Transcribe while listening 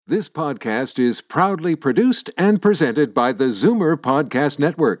This podcast is proudly produced and presented by the Zoomer Podcast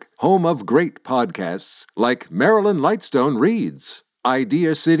Network, home of great podcasts like Marilyn Lightstone Reads,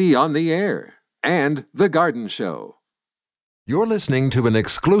 Idea City on the Air, and The Garden Show. You're listening to an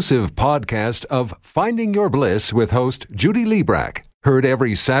exclusive podcast of Finding Your Bliss with host Judy Liebrack, heard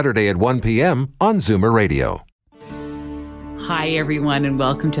every Saturday at 1 p.m. on Zoomer Radio. Hi, everyone, and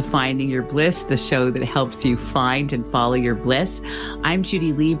welcome to Finding Your Bliss, the show that helps you find and follow your bliss. I'm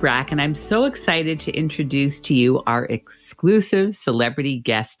Judy Liebrack, and I'm so excited to introduce to you our exclusive celebrity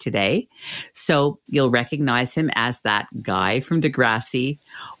guest today. So you'll recognize him as that guy from Degrassi,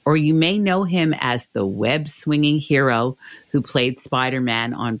 or you may know him as the web-swinging hero who played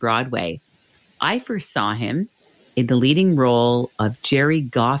Spider-Man on Broadway. I first saw him in the leading role of Gerry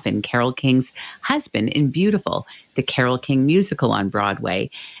Goffin, Carole King's husband in Beautiful, the Carole King musical on Broadway,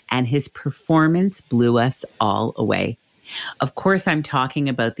 and his performance blew us all away. Of course, I'm talking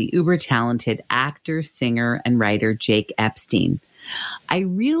about the uber-talented actor, singer, and writer Jake Epstein. I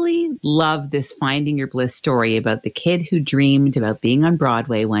really love this Finding Your Bliss story about the kid who dreamed about being on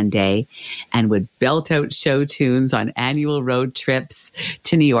Broadway one day and would belt out show tunes on annual road trips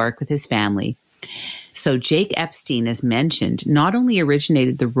to New York with his family. So Jake Epstein, as mentioned, not only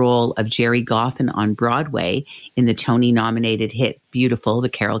originated the role of Gerry Goffin on Broadway in the Tony-nominated hit Beautiful, the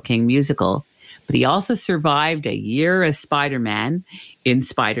Carole King musical, but he also survived a year as Spider-Man in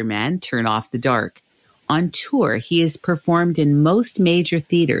Spider-Man, Turn Off the Dark. On tour, he has performed in most major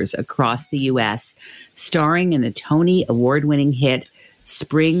theaters across the U.S., starring in the Tony Award-winning hit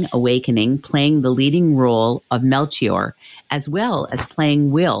Spring Awakening, playing the leading role of Melchior, as well as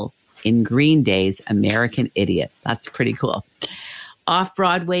playing Will in Green Day's American Idiot. That's pretty cool.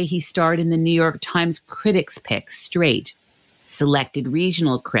 Off-Broadway, he starred in the New York Times Critics' Pick, Straight. Selected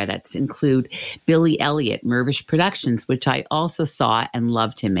regional credits include Billy Elliot, Mirvish Productions, which I also saw and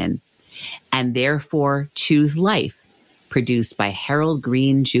loved him in, and Therefore Choose Life, produced by Harold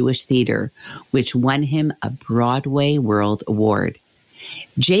Green Jewish Theater, which won him a Broadway World Award.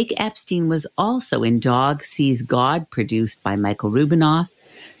 Jake Epstein was also in Dog Sees God, produced by Michael Rubinoff,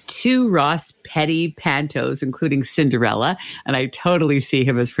 2 Ross Petty pantos, including Cinderella, and I totally see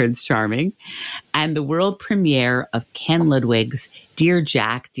him as Prince Charming, and the world premiere of Ken Ludwig's Dear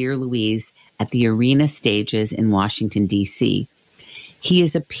Jack, Dear Louise at the Arena Stages in Washington, D.C. He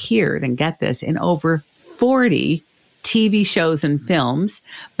has appeared, and get this, in over 40 TV shows and films,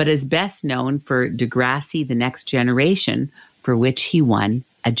 but is best known for Degrassi, The Next Generation, for which he won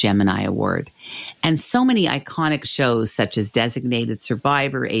a Gemini Award. And so many iconic shows such as Designated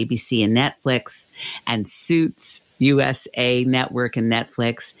Survivor, ABC and Netflix, and Suits, USA Network and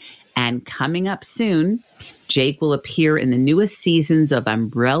Netflix. And coming up soon, Jake will appear in the newest seasons of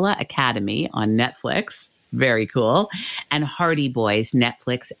Umbrella Academy on Netflix. Very cool. And Hardy Boys,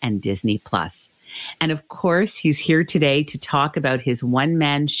 Netflix and Disney Plus. And of course, he's here today to talk about his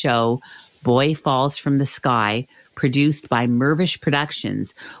one-man show, Boy Falls from the Sky, produced by Mirvish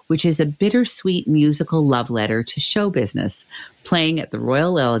Productions, which is a bittersweet musical love letter to show business, playing at the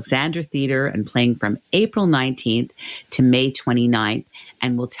Royal Alexandra Theatre and playing from April 19th to May 29th.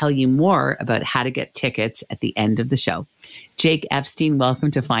 And we'll tell you more about how to get tickets at the end of the show. Jake Epstein, welcome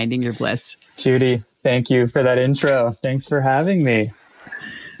to Finding Your Bliss. Judy, thank you for that intro. Thanks for having me.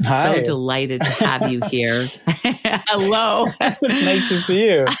 Hi. So delighted to have you here. Hello. It's nice to see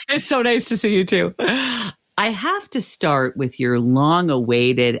you. It's so nice to see you too. I have to start with your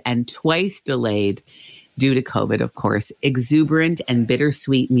long-awaited and twice delayed, due to COVID, of course, exuberant and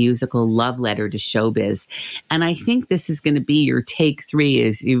bittersweet musical love letter to showbiz. And I think this is going to be your take 3,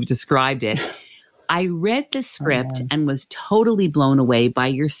 as you've described it. I read the script and was totally blown away by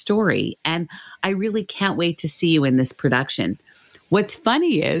your story. And I really can't wait to see you in this production. What's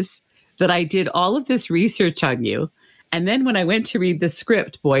funny is that I did all of this research on you. And then when I went to read the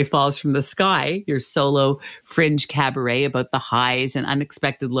script, Boy Falls from the Sky, your solo fringe cabaret about the highs and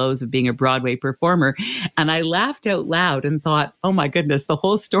unexpected lows of being a Broadway performer, and I laughed out loud and thought, oh my goodness, the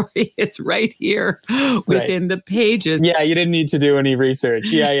whole story is right here within the pages. Yeah, you didn't need to do any research.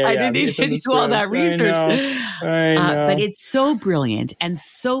 I didn't need to do all that research. I know. But it's so brilliant and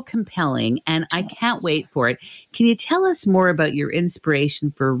so compelling, and I can't wait for it. Can you tell us more about your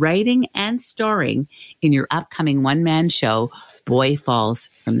inspiration for writing and starring in your upcoming one-man show, Boy Falls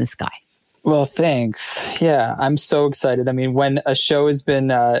from the Sky? Well, thanks. Yeah, I'm so excited. I mean, when a show has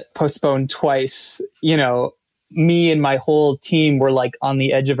been postponed twice, me and my whole team were like on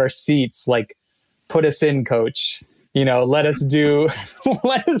the edge of our seats, like, put us in, coach. Let us do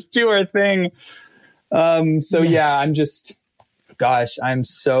our thing. Yeah, I'm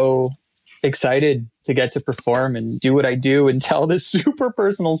so excited to get to perform and do what I do and tell this super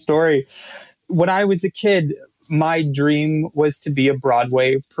personal story. When I was a kid, my dream was to be a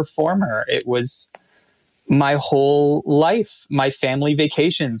Broadway performer. It was my whole life. My family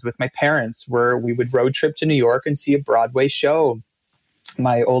vacations with my parents where we would road trip to New York and see a Broadway show.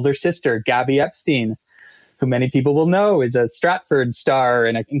 My older sister, Gabby Epstein, who many people will know is a Stratford star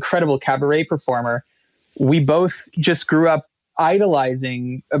and an incredible cabaret performer. We both just grew up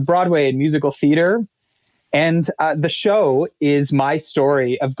idolizing Broadway and musical theater. And the show is my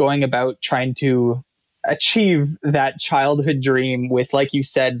story of going about trying to achieve that childhood dream with, like you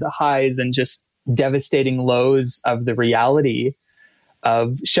said, the highs and just devastating lows of the reality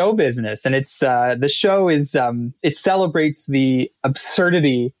of show business. And it's the show is it celebrates the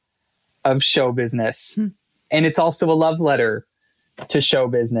absurdity of show business. And it's also a love letter to show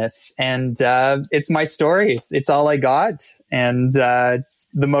business. And it's my story. It's all I got. And it's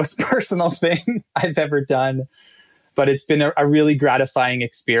the most personal thing I've ever done. But it's been a really gratifying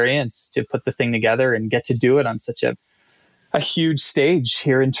experience to put the thing together and get to do it on such a huge stage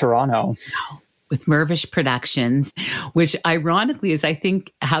here in Toronto. With Mirvish Productions, which ironically is, I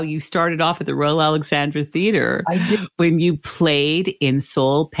think, how you started off at the Royal Alexandra Theatre. I did. When you played in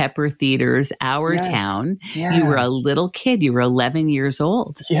Soul Pepper Theatre's Our Town. Yeah. You were a little kid. You were 11 years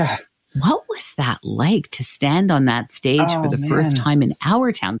old. Yeah. What was that like to stand on that stage for the first time in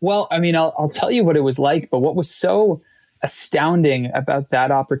Our Town? Well, I mean, I'll tell you what it was like, but what was so astounding about that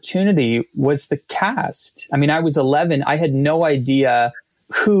opportunity was the cast. I mean, I was 11. I had no idea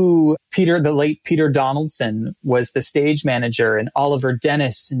who the late Peter Donaldson was the stage manager, and Oliver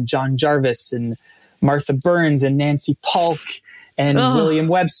Dennis and John Jarvis and Martha Burns and Nancy Polk and William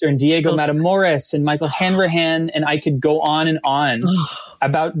Webster and Diego Matamoros and Michael Hanrahan. And I could go on and on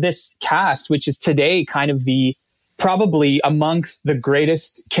about this cast, which is today kind of probably amongst the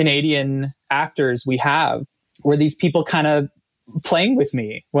greatest Canadian actors we have, were these people kind of playing with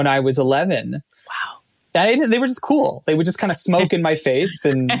me when I was 11. Wow. They were just cool. They would just kind of smoke in my face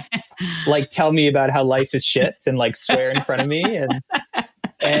and like tell me about how life is shit and like swear in front of me.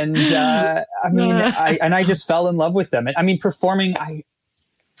 And I just fell in love with them. I mean, performing, I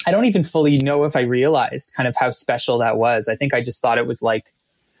don't even fully know if I realized kind of how special that was. I think I just thought it was like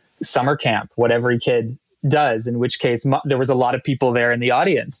summer camp, what every kid does, in which case there was a lot of people there in the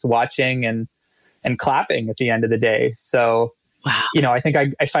audience watching and clapping at the end of the day. So, wow. You know, I think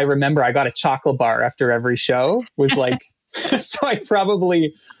if I remember, I got a chocolate bar after every show. Was like, so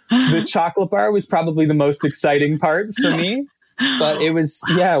the chocolate bar was probably the most exciting part for me. But it was,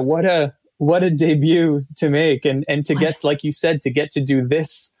 what a debut to make and to get, like you said, to get to do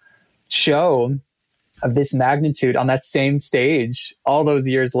this show of this magnitude on that same stage all those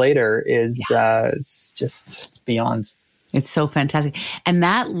years later is just beyond. It's so fantastic. And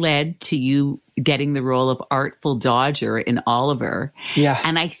that led to you getting the role of Artful Dodger in Oliver. Yeah.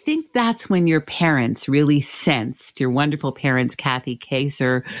 And I think that's when your parents really sensed, your wonderful parents, Kathy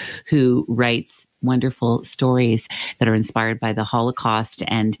Kaser, who writes wonderful stories that are inspired by the Holocaust.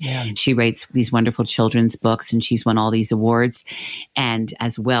 And she writes these wonderful children's books, and she's won all these awards. And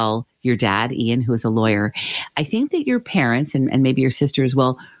as well, your dad, Ian, who is a lawyer. I think that your parents, and maybe your sister as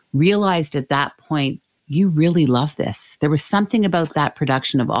well, realized at that point, you really love this. There was something about that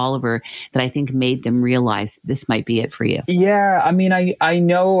production of Oliver that I think made them realize this might be it for you. Yeah. I mean, I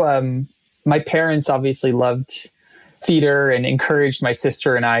know my parents obviously loved theater and encouraged my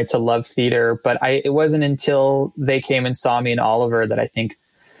sister and I to love theater, but it wasn't until they came and saw me in Oliver that I think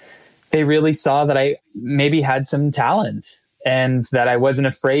they really saw that I maybe had some talent and that I wasn't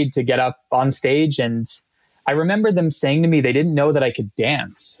afraid to get up on stage. And I remember them saying to me, they didn't know that I could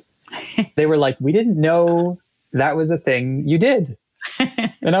dance. They were like, we didn't know that was a thing you did.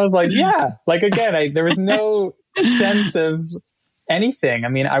 And I was like, yeah, like, again, there was no sense of anything. I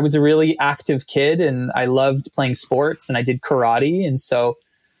mean, I was a really active kid and I loved playing sports and I did karate. And so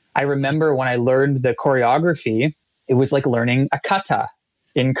I remember when I learned the choreography, it was like learning a kata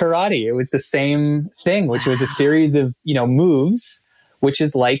in karate. It was the same thing, which was a series of, moves, which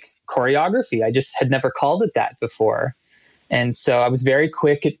is like choreography. I just had never called it that before. And so I was very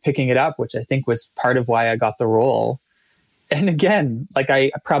quick at picking it up, which I think was part of why I got the role. And again, like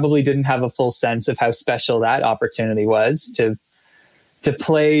I probably didn't have a full sense of how special that opportunity was to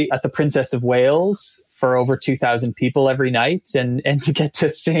play at the Princess of Wales for over 2,000 people every night and to get to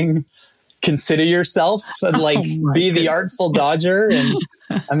sing Consider Yourself and be the Artful Dodger. And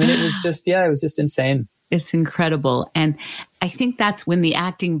I mean, it was just insane. It's incredible. And I think that's when the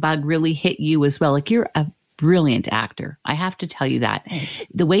acting bug really hit you as well. Like, you're a brilliant actor. I have to tell you that.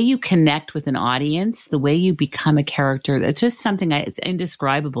 The way you connect with an audience, the way you become a character, it's just something it's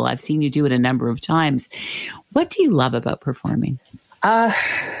indescribable. I've seen you do it a number of times. What do you love about performing? I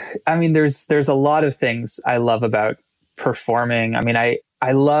mean, there's a lot of things I love about performing. I mean,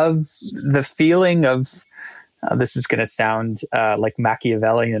 I love the feeling of, this is going to sound like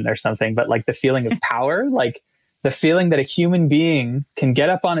Machiavellian or something, but like the feeling of power, like the feeling that a human being can get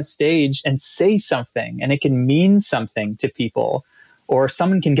up on a stage and say something and it can mean something to people, or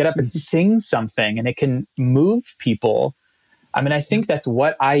someone can get up and sing something and it can move people. I mean, I think that's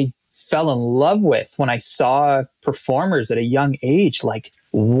what I fell in love with when I saw performers at a young age. Like,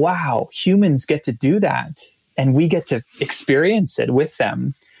 wow, humans get to do that and we get to experience it with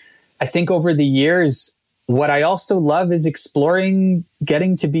them. I think over the years, what I also love is exploring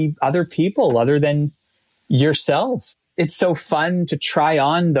getting to be other people other than yourself. It's so fun to try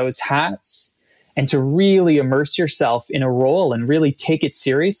on those hats and to really immerse yourself in a role and really take it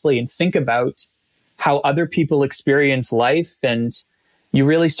seriously and think about how other people experience life. And you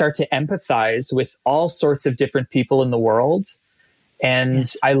really start to empathize with all sorts of different people in the world. And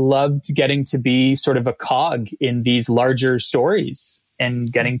yes. I loved getting to be sort of a cog in these larger stories, and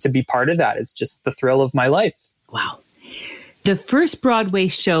getting to be part of that is just the thrill of my life. Wow. The first Broadway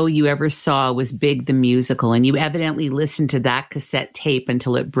show you ever saw was Big the Musical, and you evidently listened to that cassette tape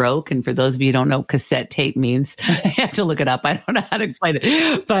until it broke. And for those of you who don't know what cassette tape means, you have to look it up. I don't know how to explain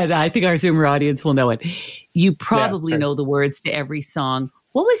it, but I think our Zoomer audience will know it. You probably know the words to every song.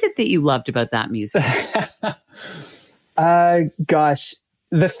 What was it that you loved about that music? Gosh,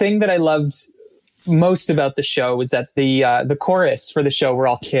 the thing that I loved most about the show was that the chorus for the show were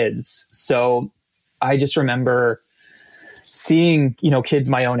all kids. So I just remember seeing, kids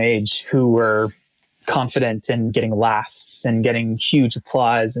my own age who were confident and getting laughs and getting huge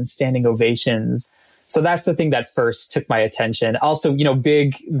applause and standing ovations. So that's the thing that first took my attention. Also,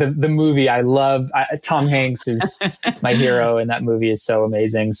 Big, the movie I love. Tom Hanks is my hero, and that movie is so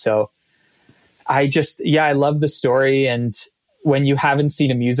amazing. So I love the story. And when you haven't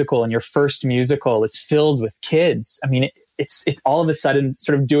seen a musical and your first musical is filled with kids, I mean, it's all of a sudden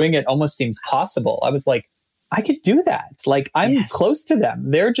sort of doing it almost seems possible. I was like, I could do that. Like, I'm close to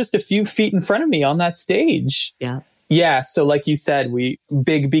them. They're just a few feet in front of me on that stage. Yeah. Yeah. So like you said,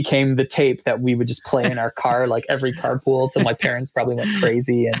 Big became the tape that we would just play in our car, like every carpool, till my parents probably went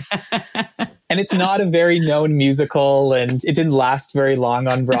crazy. And it's not a very known musical, and it didn't last very long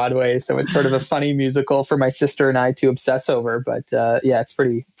on Broadway. So it's sort of a funny musical for my sister and I to obsess over. But it's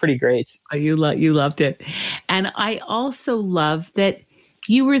pretty great. You loved it. And I also love that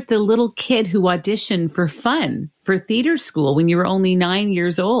you were the little kid who auditioned for fun for theater school when you were only 9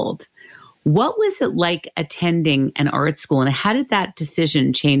 years old. What was it like attending an art school, and how did that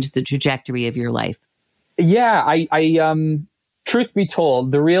decision change the trajectory of your life? Yeah, I truth be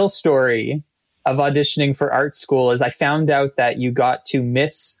told, the real story of auditioning for art school is I found out that you got to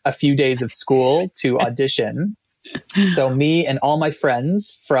miss a few days of school to audition. So me and all my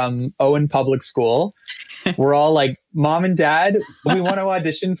friends from Owen Public School were all like, Mom and Dad, we want to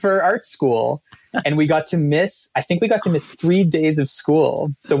audition for art school. And we got to miss 3 days of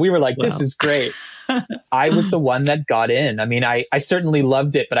school. So we were like, This is great. I was the one that got in. I mean, I certainly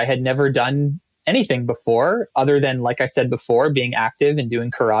loved it, but I had never done anything before other than, like I said before, being active and doing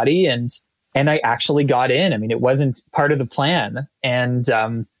karate. And I actually got in. I mean, it wasn't part of the plan. And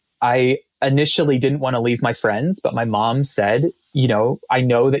I initially didn't want to leave my friends, but my mom said, I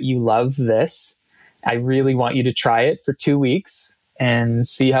know that you love this. I really want you to try it for 2 weeks and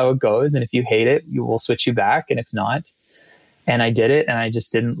see how it goes. And if you hate it, you will switch you back. And if not, and I did it, and I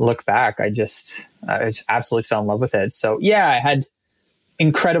just didn't look back. I just absolutely fell in love with it. So yeah, I had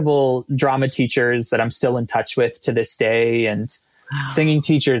incredible drama teachers that I'm still in touch with to this day, and singing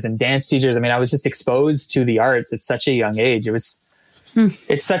teachers and dance teachers. I mean, I was just exposed to the arts at such a young age.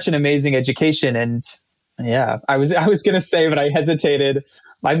 It's such an amazing education. And yeah, I was going to say, but I hesitated.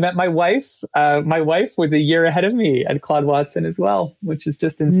 I met my wife. My wife was a year ahead of me at Claude Watson as well, which is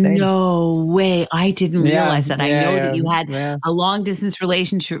just insane. No way. I didn't realize that. I know that you had a long distance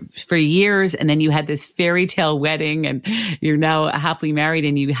relationship for years, and then you had this fairy tale wedding, and you're now happily married,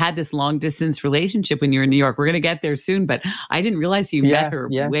 and you had this long distance relationship when you were in New York. We're going to get there soon, but I didn't realize you met her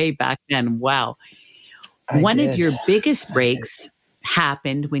way back then. Wow. One of your biggest breaks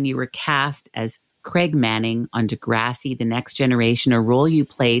happened when you were cast as Craig Manning on Degrassi, The Next Generation, a role you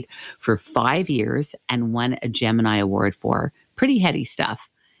played for 5 years and won a Gemini Award for. Pretty heady stuff.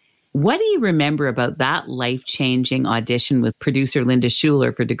 What do you remember about that life-changing audition with producer Linda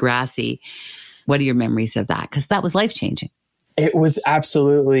Schuler for Degrassi? What are your memories of that? Because that was life-changing. It was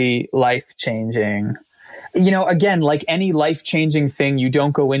absolutely life-changing. Again, like any life-changing thing, you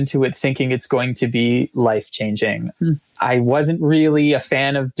don't go into it thinking it's going to be life-changing. I wasn't really a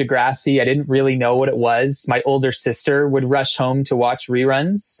fan of Degrassi. I didn't really know what it was. My older sister would rush home to watch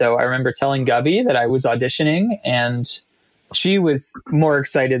reruns. So I remember telling Gubby that I was auditioning, and she was more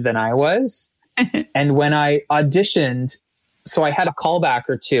excited than I was. And when I auditioned, so I had a callback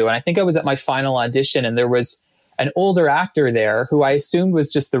or two, and I think I was at my final audition, and there was an older actor there who I assumed was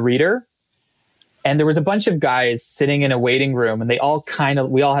just the reader. And there was a bunch of guys sitting in a waiting room, and we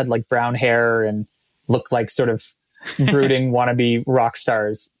all had like brown hair and looked like sort of brooding wannabe rock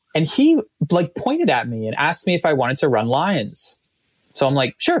stars. And he like pointed at me and asked me if I wanted to run lines. So I'm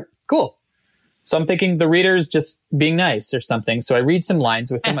like, sure, cool. So I'm thinking the reader's just being nice or something. So I read some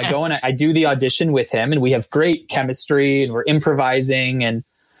lines with him. I go and I do the audition with him, and we have great chemistry and we're improvising. And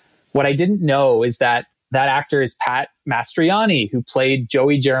what I didn't know is that actor is Pat Mastroianni, who played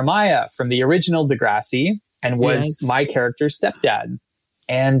Joey Jeremiah from the original Degrassi and was my character's stepdad.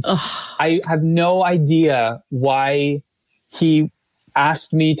 And I have no idea why he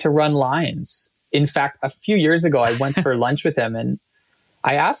asked me to run lines. In fact, a few years ago, I went for lunch with him and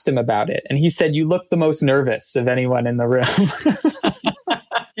I asked him about it. And he said, "You look the most nervous of anyone in the room."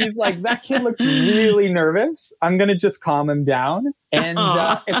 He's like, "That kid looks really nervous. I'm going to just calm him down." And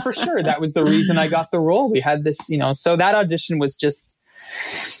for sure, that was the reason I got the role. We had this, so that audition was just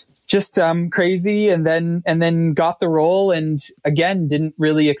crazy, and then got the role, and again, didn't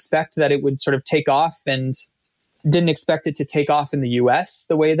really expect that it would sort of take off, and didn't expect it to take off in the US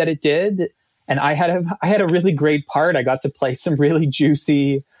the way that it did. And I had a really great part. I got to play some really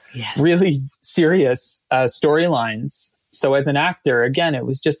juicy, really serious storylines. So as an actor, again, it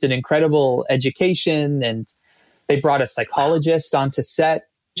was just an incredible education. And they brought a psychologist onto set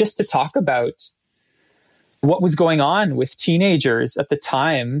just to talk about what was going on with teenagers at the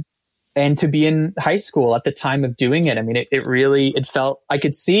time, and to be in high school at the time of doing it. I mean, it felt, I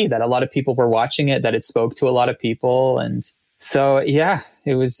could see that a lot of people were watching it, that it spoke to a lot of people. And so, yeah,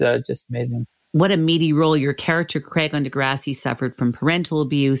 it was just amazing. What a meaty role. Your character, Craig on Degrassi, suffered from parental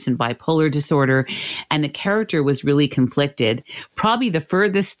abuse and bipolar disorder, and the character was really conflicted. Probably the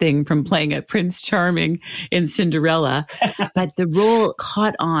furthest thing from playing a Prince Charming in Cinderella, but the role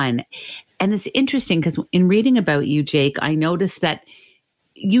caught on. And it's interesting because in reading about you, Jake, I noticed that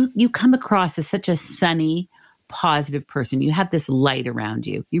you come across as such a sunny, positive person. You have this light around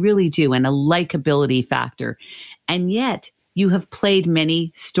you. You really do, and a likability factor. And yet, you have played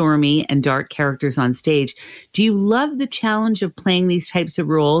many stormy and dark characters on stage. Do you love the challenge of playing these types of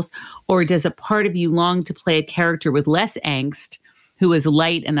roles, or does a part of you long to play a character with less angst, who is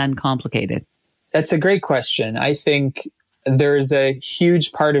light and uncomplicated? That's a great question. I think there's a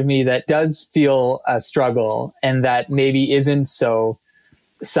huge part of me that does feel a struggle, and that maybe isn't so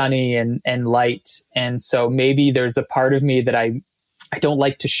sunny and light. And so maybe there's a part of me that I don't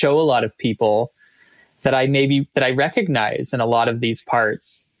like to show a lot of people, that I recognize in a lot of these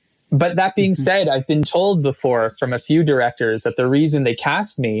parts. But that being said, I've been told before from a few directors that the reason they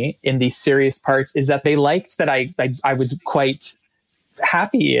cast me in these serious parts is that they liked that I was quite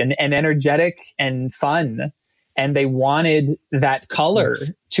happy and energetic and fun. And they wanted that color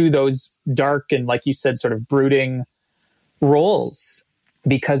to those dark and, like you said, sort of brooding roles.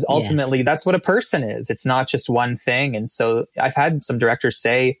 Because ultimately that's what a person is. It's not just one thing. And so I've had some directors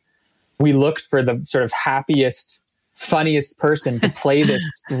say, we looked for the sort of happiest, funniest person to play this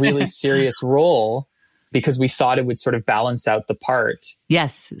really serious role, because we thought it would sort of balance out the part.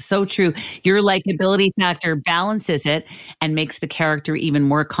 Yes, so true. Your likability factor balances it and makes the character even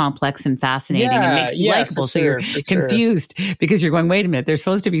more complex and fascinating, and makes you likable. So you're confused because you're going, wait a minute, there's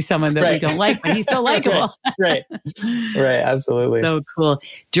supposed to be someone that we don't like, but he's still likable. Right, absolutely. So cool.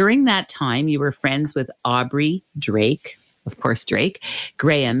 During that time, you were friends with Aubrey Drake, of course, Drake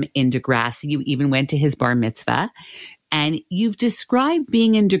Graham in Degrassi. You even went to his bar mitzvah. And you've described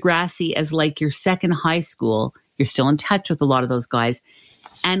being in Degrassi as like your second high school. You're still in touch with a lot of those guys.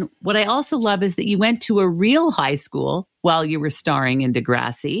 And what I also love is that you went to a real high school while you were starring in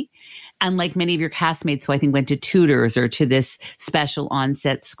Degrassi. And like many of your castmates who I think went to tutors or to this special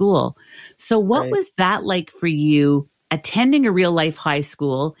on-set school. So what was that like for you, attending a real life high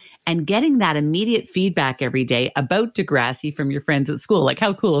school and getting that immediate feedback every day about Degrassi from your friends at school? Like,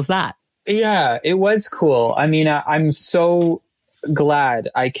 how cool is that? Yeah, it was cool. I mean, I'm so glad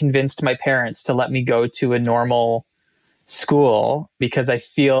I convinced my parents to let me go to a normal school, because I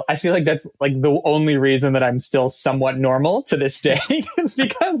feel like that's like the only reason that I'm still somewhat normal to this day is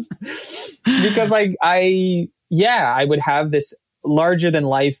because I would have this larger than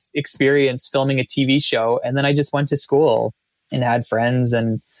life experience filming a TV show. And then I just went to school and had friends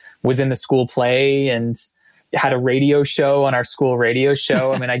and was in the school play. And had a radio show on our school radio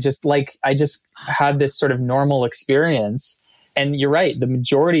show. I mean, I just had this sort of normal experience. And you're right, the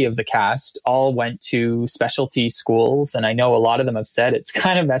majority of the cast all went to specialty schools. And I know a lot of them have said it's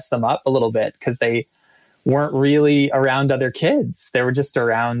kind of messed them up a little bit because they weren't really around other kids. They were just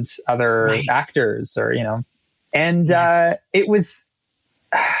around other actors or, and it was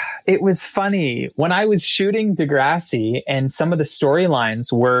funny when I was shooting Degrassi and some of the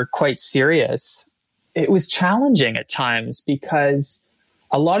storylines were quite serious. It was challenging at times because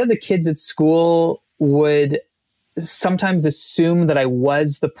a lot of the kids at school would sometimes assume that I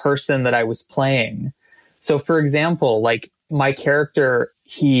was the person that I was playing. So for example, like my character,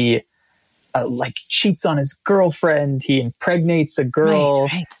 he cheats on his girlfriend, he impregnates a girl.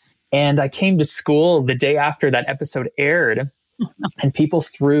 Right. And I came to school the day after that episode aired and people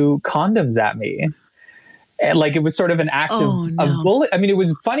threw condoms at me. And like, it was sort of an act of bullying. I mean, it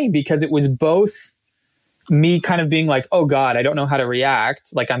was funny because it was both me kind of being like, oh God, I don't know how to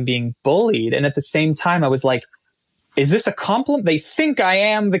react. Like I'm being bullied. And at the same time, I was like, is this a compliment? They think I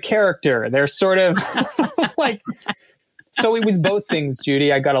am the character. They're sort of like, so it was both things,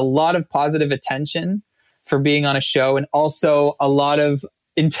 Judy. I got a lot of positive attention for being on a show and also a lot of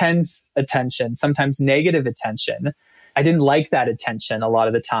intense attention, sometimes negative attention. I didn't like that attention a lot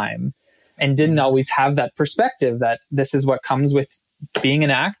of the time and didn't always have that perspective that this is what comes with being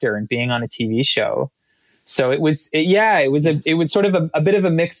an actor and being on a TV show. So it was sort of a bit of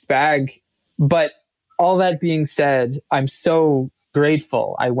a mixed bag, but all that being said, I'm so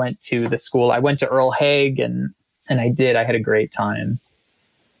grateful. I went to the school. I went to Earl Haig and I had a great time.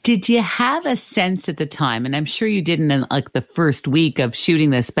 Did you have a sense at the time, and I'm sure you didn't in like the first week of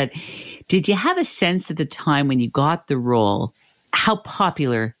shooting this, but did you have a sense at the time when you got the role, how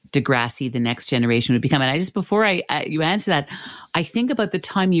popular Degrassi, The Next Generation would become? And before you answer that, I think about the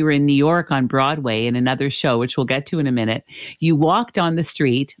time you were in New York on Broadway in another show, which we'll get to in a minute. You walked on the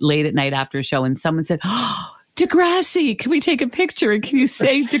street late at night after a show and someone said, oh, Degrassi, can we take a picture? And can you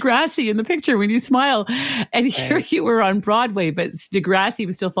say Degrassi in the picture when you smile? And here you were on Broadway, but Degrassi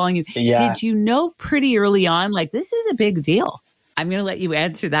was still following you. Yeah. Did you know pretty early on, like, this is a big deal? I'm going to let you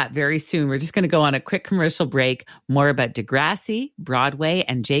answer that very soon. We're just going to go on a quick commercial break. More about Degrassi, Broadway,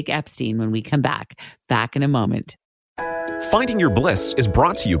 and Jake Epstein when we come back. Back in a moment. Finding Your Bliss is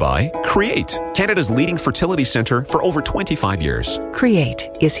brought to you by Create, Canada's leading fertility centre for over 25 years. Create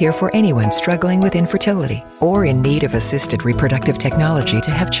is here for anyone struggling with infertility or in need of assisted reproductive technology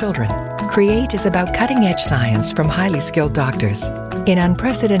to have children. Create is about cutting-edge science from highly skilled doctors. In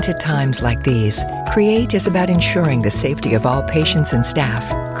unprecedented times like these, Create is about ensuring the safety of all patients and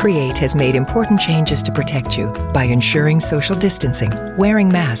staff. Create has made important changes to protect you by ensuring social distancing, wearing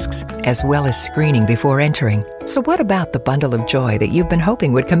masks, as well as screening before entering. So what about the bundle of joy that you've been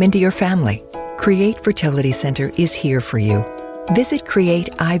hoping would come into your family? Create Fertility Center is here for you. Visit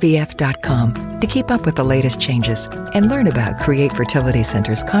createivf.com to keep up with the latest changes and learn about Create Fertility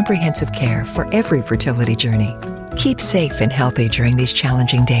Center's comprehensive care for every fertility journey. Keep safe and healthy during these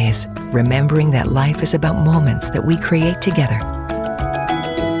challenging days, remembering that life is about moments that we create together.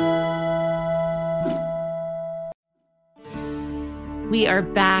 We are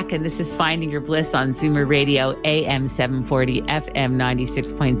back, and this is Finding Your Bliss on Zoomer Radio, AM 740, FM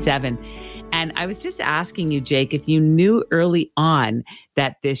 96.7. And I was just asking you, Jake, if you knew early on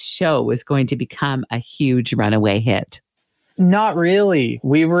that this show was going to become a huge runaway hit. Not really.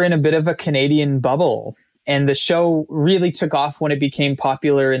 We were in a bit of a Canadian bubble, and the show really took off when it became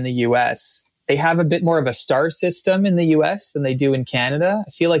popular in the US. They have a bit more of a star system in the US than they do in Canada.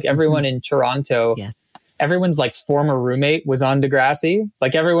 I feel like everyone in Toronto... Yes. Everyone's like former roommate was on Degrassi.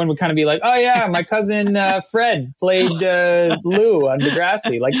 Like everyone would kind of be like, oh yeah, my cousin Fred played Lou on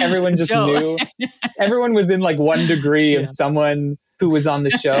Degrassi. Like everyone just knew. Everyone was in like 1 degree of someone who was on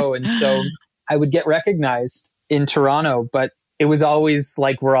the show. And so I would get recognized in Toronto, but it was always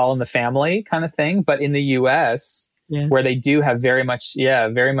like we're all in the family kind of thing. But in the US, where they do have very much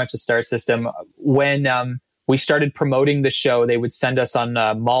a star system, when we started promoting the show, they would send us on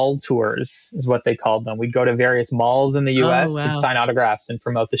mall tours, is what they called them. We'd go to various malls in the US to sign autographs and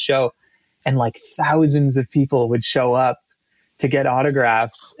promote the show. And like thousands of people would show up to get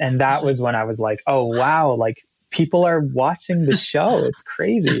autographs. And that was when I was like, oh, wow, like people are watching the show. It's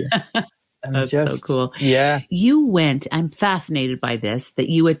crazy. That's so cool. Yeah. You went, I'm fascinated by this, that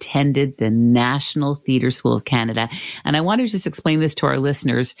you attended the National Theatre School of Canada. And I want to just explain this to our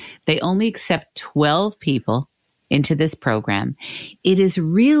listeners. They only accept 12 people into this program. It is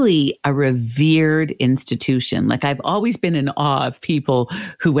really a revered institution. Like I've always been in awe of people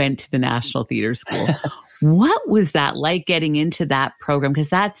who went to the National Theatre School. What was that like getting into that program? Because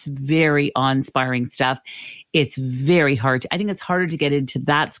that's very awe-inspiring stuff. It's very hard. I think it's harder to get into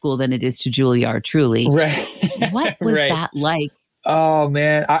that school than it is to Juilliard, truly. Right. What was Right. that like? Oh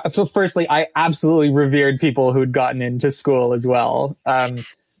man. So firstly, I absolutely revered people who'd gotten into school as well.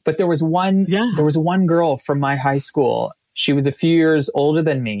 But there was one girl from my high school. She was a few years older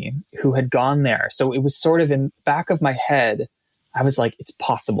than me who had gone there. So it was sort of in back of my head. I was like, it's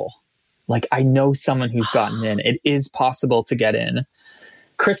possible. Like, I know someone who's gotten in. It is possible to get in.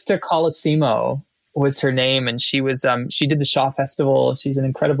 Krista Colosimo was her name. And she was, she did the Shaw Festival. She's an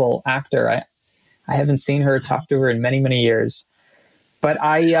incredible actor. I haven't seen her, talked to her in many, many years. But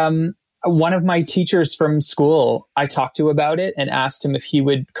one of my teachers from school, I talked to about it and asked him if he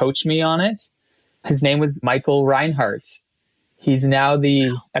would coach me on it. His name was Michael Reinhardt. He's now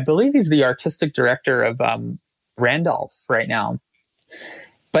I believe he's the artistic director of Randolph right now.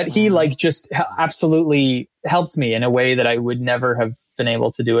 But he just absolutely helped me in a way that I would never have been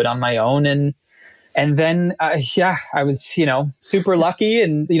able to do it on my own. And then, I was, super lucky.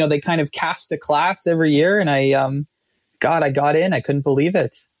 And, they kind of cast a class every year. And I got in. I couldn't believe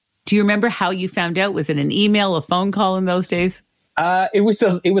it. Do you remember how you found out? Was it an email, a phone call in those days? It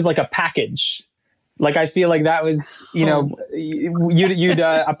was like a package. Like, I feel like that was, you'd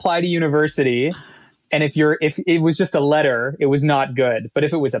apply to university. And if it was just a letter, it was not good. But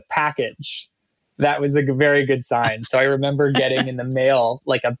if it was a package, that was a very good sign. So I remember getting in the mail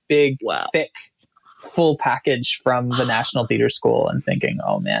like a big, thick, full package from the National Theatre School and thinking,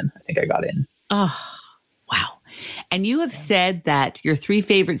 oh man, I think I got in. Oh, wow. And you have said that your 3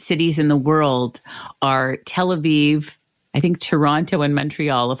 favorite cities in the world are Tel Aviv, I think Toronto and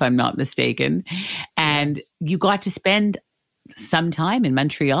Montreal, if I'm not mistaken. And you got to spend some time in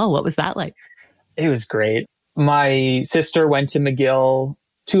Montreal. What was that like? It was great. My sister went to McGill.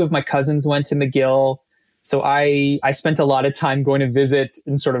 2 of my cousins went to McGill. So I spent a lot of time going to visit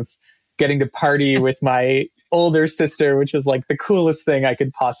and sort of getting to party with my older sister, which was like the coolest thing I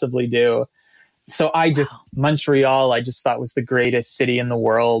could possibly do. So Montreal, I just thought was the greatest city in the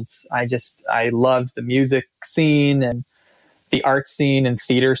world. I loved the music scene and the art scene and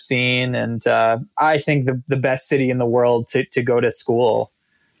theater scene. And I think the best city in the world to go to school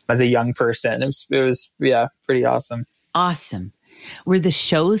as a young person. It was pretty awesome. Awesome. Were the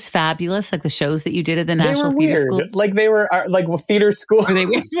shows fabulous? Like the shows that you did at the National Theatre School? Like they were like theater school. Were they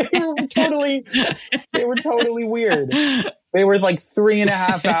weird? they were totally weird. They were like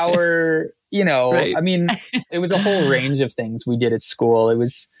 3.5 hour, right. I mean, it was a whole range of things we did at school. It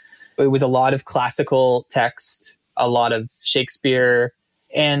was a lot of classical text, a lot of Shakespeare.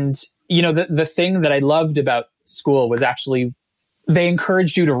 And, the thing that I loved about school was actually they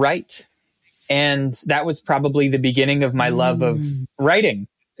encouraged you to write. And that was probably the beginning of my love of writing,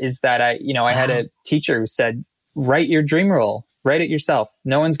 is that I had a teacher who said, write your dream role, write it yourself.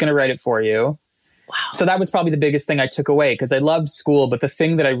 No one's going to write it for you. Wow. So that was probably the biggest thing I took away, because I loved school. But the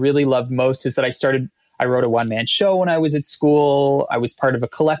thing that I really loved most is that I wrote a one-man show when I was at school. I was part of a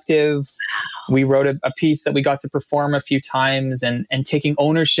collective. Wow. We wrote a piece that we got to perform a few times, and taking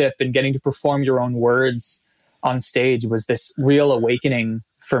ownership and getting to perform your own words on stage was this real awakening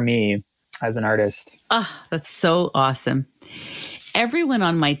for me as an artist. Oh, that's so awesome. Everyone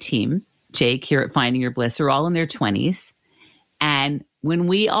on my team, Jake, here at Finding Your Bliss, are all in their 20s. And when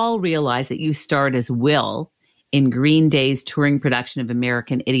we all realized that you starred as Will in Green Day's touring production of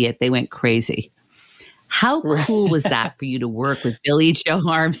American Idiot, they went crazy. How cool was that for you to work with Billie Joe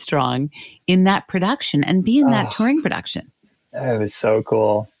Armstrong in that production and be in that touring production? It was so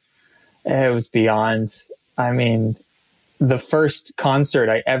cool. It was beyond. I mean, the first concert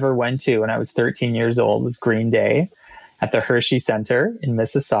I ever went to when I was 13 years old was Green Day at the Hershey Center in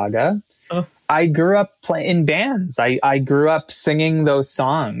Mississauga. Oh. I grew up in bands. I grew up singing those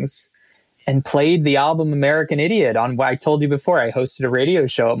songs and played the album American Idiot on what I told you before. I hosted a radio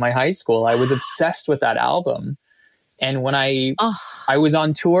show at my high school. I was obsessed with that album. And when I was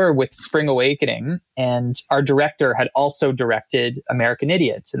on tour with Spring Awakening, and our director had also directed American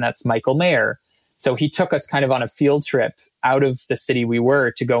Idiot, and that's Michael Mayer. So he took us kind of on a field trip out of the city we were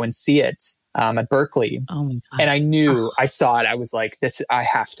to go and see it at Berkeley. Oh my God. And I knew, I saw it. I was like, I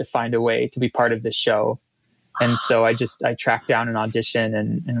have to find a way to be part of this show. And so I tracked down an audition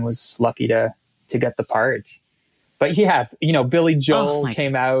and was lucky to get the part. But yeah, Billy Joel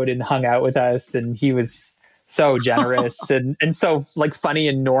came out and hung out with us, and he was so generous and so like funny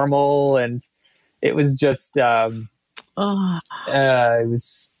and normal. And it was just, it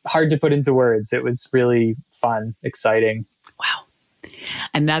was hard to put into words. It was really fun, exciting. Wow.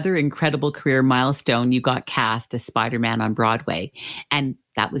 Another incredible career milestone, you got cast as Spider-Man on Broadway, and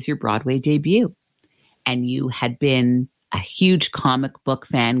that was your Broadway debut. and you had been a huge comic book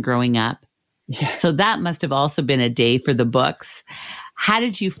fan growing up. Yeah. So that must have also been a day for the books. How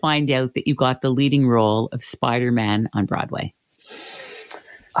did you find out that you got the leading role of Spider-Man on Broadway?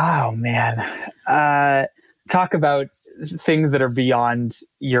 Oh, man. Talk about things that are beyond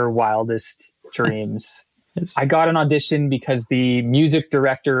your wildest dreams. I got an audition because the music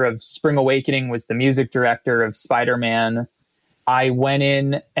director of Spring Awakening was the music director of Spider-Man. I went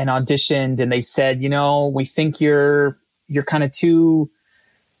in and auditioned, and they said, we think you're kind of too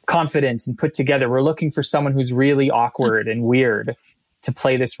confident and put together. We're looking for someone who's really awkward and weird to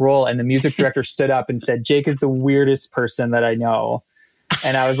play this role. And the music director stood up and said, Jake is the weirdest person that I know.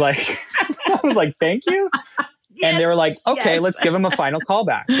 And I was like, thank you. Yes, and they were like, okay, let's give him a final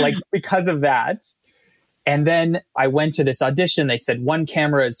callback. Like, because of that. And then I went to this audition. They said one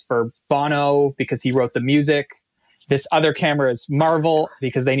camera is for Bono because he wrote the music. This other camera is Marvel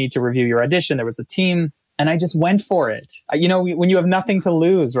because they need to review your audition. There was a team, and I just went for it. When you have nothing to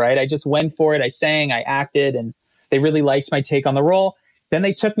lose, right? I just went for it. I sang, I acted, and they really liked my take on the role. Then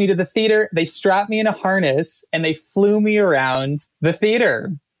they took me to the theater. They strapped me in a harness and they flew me around the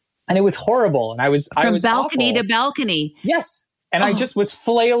theater. And it was horrible. And I was balcony awful. To balcony. Yes. And I just was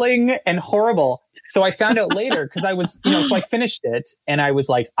flailing and horrible. So I found out later because I was, so I finished it and I was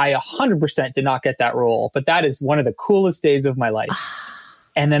like, I 100% did not get that role. But that is one of the coolest days of my life.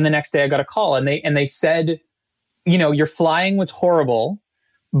 And then the next day I got a call and they said, your flying was horrible,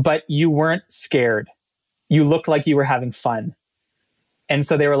 but you weren't scared. You looked like you were having fun. And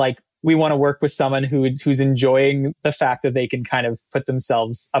so they were like, we want to work with someone who's enjoying the fact that they can kind of put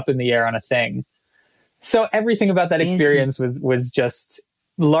themselves up in the air on a thing. So everything about that experience was just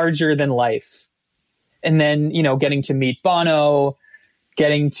larger than life. And then, getting to meet Bono,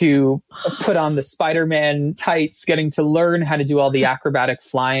 getting to put on the Spider-Man tights, getting to learn how to do all the acrobatic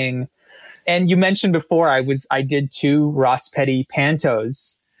flying. And you mentioned before, I did 2 Ross Petty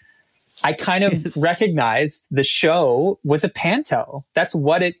pantos. I kind of recognized the show was a panto. That's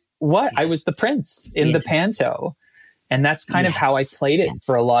what it was. I was the prince in the panto. And that's kind of how I played it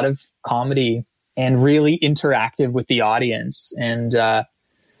for a lot of comedy and really interactive with the audience. And the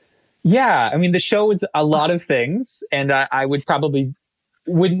show was a lot of things. And I wouldn't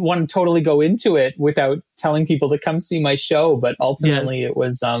want to totally go into it without telling people to come see my show. But ultimately it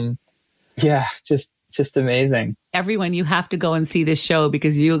was, just amazing. Everyone, you have to go and see this show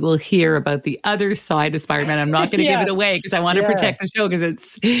because you will hear about the other side of Spider-Man. I'm not going to give it away because I want to protect the show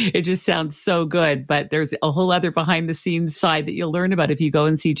because it just sounds so good. But there's a whole other behind the scenes side that you'll learn about if you go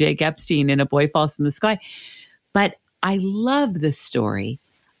and see Jake Epstein in A Boy Falls from the Sky. But I love the story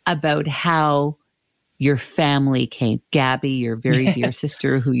about how your family came. Gabby, your very dear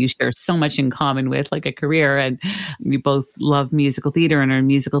sister, who you share so much in common with, like a career, and you both love musical theater and are in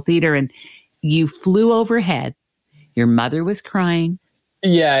musical theater, and you flew overhead. Your mother was crying.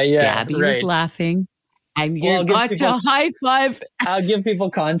 Yeah. Gabby was laughing. And you got to high five. I'll give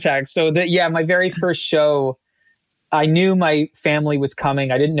people context. So my very first show, I knew my family was coming.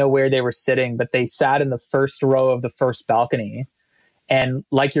 I didn't know where they were sitting, but they sat in the first row of the first balcony. And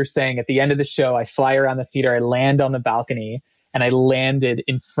like you're saying, at the end of the show, I fly around the theater, I land on the balcony, and I landed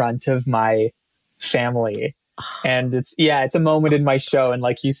in front of my family. And it's a moment in my show. And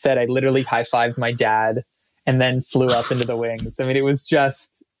like you said, I literally high-fived my dad and then flew up into the wings. I mean, it was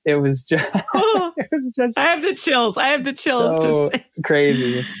just I have the chills. So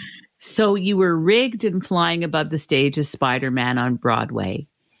crazy. So you were rigged and flying above the stage as Spider-Man on Broadway.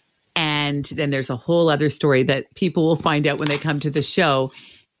 And then there's a whole other story that people will find out when they come to the show.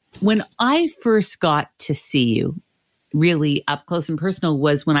 When I first got to see you really up close and personal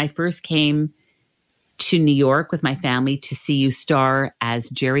was when I first came to New York with my family to see you star as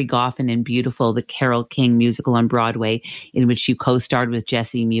Jerry Goffin in Beautiful, the Carole King musical on Broadway, in which you co-starred with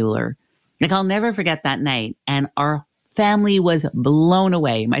Jessie Mueller. Like, I'll never forget that night. And our family was blown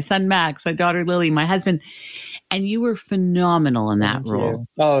away. My son, Max, my daughter, Lily, my husband. And you were phenomenal in that role.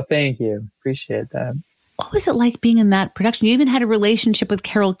 Oh, thank you. Appreciate that. What was it like being in that production? You even had a relationship with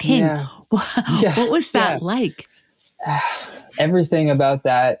Carole King. Yeah. What was that like? Everything about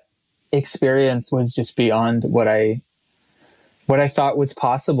that experience was just beyond what I thought was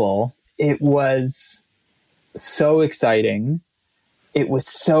possible. It was so exciting. It was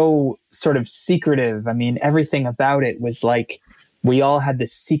so sort of secretive. I mean, everything about it was like we all had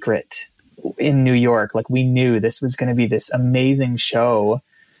this secret in New York. Like, we knew this was going to be this amazing show.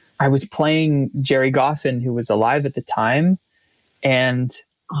 I was playing Jerry Goffin, who was alive at the time, and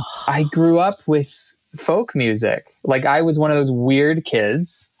I grew up with folk music. Like, I was one of those weird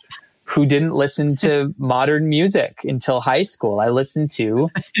kids who didn't listen to modern music until high school. I listened to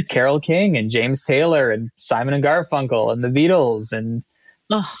Carole King and James Taylor and Simon and Garfunkel and the Beatles and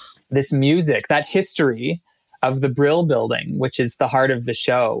this music, that history of the Brill Building, which is the heart of the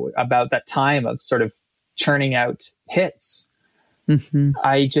show, about that time of sort of churning out hits. Mm-hmm.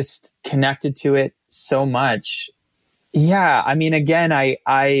 I just connected to it so much. Yeah, I mean, again, I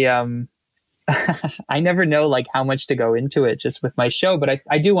never know like how much to go into it just with my show, but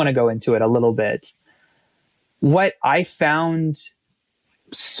I do want to go into it a little bit. What I found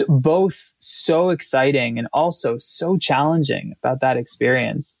both so exciting and also so challenging about that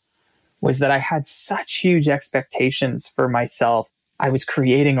experience was that I had such huge expectations for myself. I was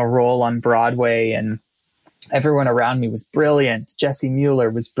creating a role on Broadway and everyone around me was brilliant. Jesse Mueller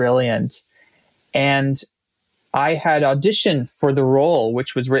was brilliant. And I had auditioned for the role,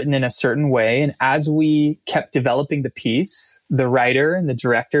 which was written in a certain way. And as we kept developing the piece, the writer and the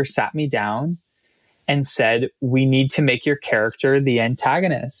director sat me down and said, we need to make your character the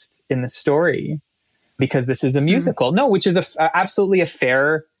antagonist in the story because this is a musical. No, which is absolutely a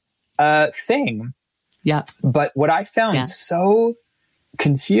fair thing. Yeah. But what I found so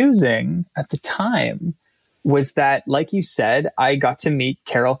confusing at the time was that, like you said, I got to meet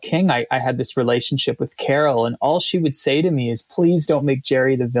Carole King. I had this relationship with Carole, and all she would say to me is, please don't make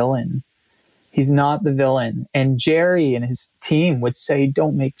Jerry the villain. He's not the villain. And Jerry and his team would say,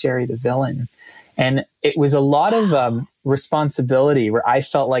 don't make Jerry the villain. And it was a lot of responsibility where I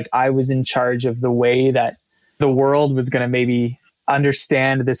felt like I was in charge of the way that the world was going to maybe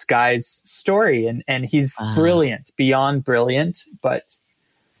understand this guy's story. And he's brilliant, beyond brilliant, but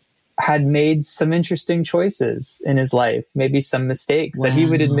had made some interesting choices in his life, maybe some mistakes that he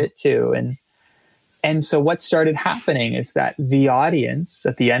would admit to. And so what started happening is that the audience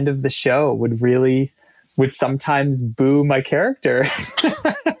at the end of the show would sometimes boo my character,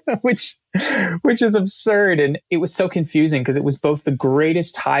 which is absurd. And it was so confusing because it was both the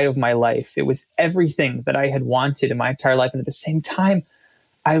greatest high of my life. It was everything that I had wanted in my entire life. And at the same time,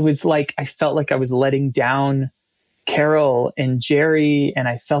 I felt like I was letting down Carole and Jerry, and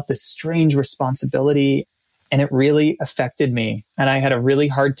I felt this strange responsibility, and it really affected me. And I had a really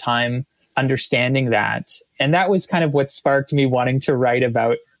hard time understanding that. And that was kind of what sparked me wanting to write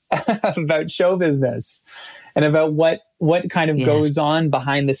about show business and about what kind of goes on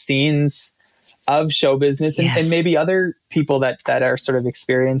behind the scenes of show business and maybe other people that are sort of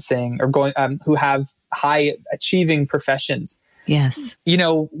experiencing or going, who have high achieving professions. Yes. You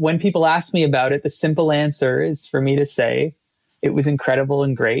know, when people ask me about it, the simple answer is for me to say it was incredible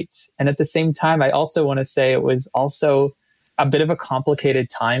and great. And at the same time, I also want to say it was also a bit of a complicated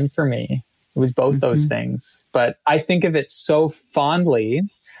time for me. It was both those things. But I think of it so fondly.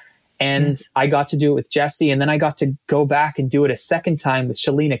 And I got to do it with Jesse. And then I got to go back and do it a second time with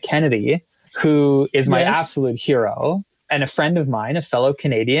Shalina Kennedy, who is my absolute hero and a friend of mine, a fellow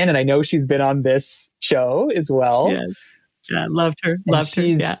Canadian. And I know she's been on this show as well. Yes. Yeah, loved her.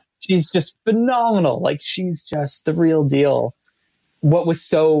 She's just phenomenal. Like, she's just the real deal. What was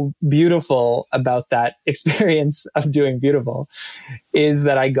so beautiful about that experience of doing Beautiful is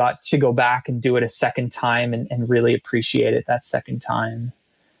that I got to go back and do it a second time and really appreciate it that second time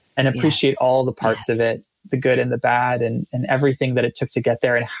and appreciate all the parts of it, the good and the bad and everything that it took to get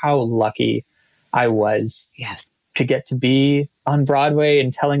there and how lucky I was to get to be on Broadway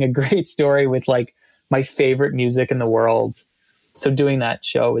and telling a great story with like my favorite music in the world. So doing that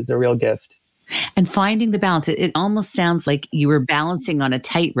show is a real gift. And finding the balance, it almost sounds like you were balancing on a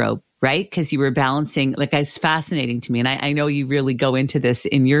tightrope, right? Because you were balancing, like, it's fascinating to me. And I know you really go into this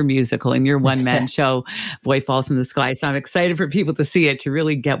in your musical, in your one-man show, Boy Falls from the Sky. So I'm excited for people to see it, to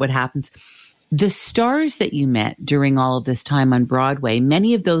really get what happens. The stars that you met during all of this time on Broadway,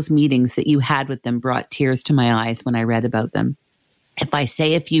 many of those meetings that you had with them brought tears to my eyes when I read about them. If I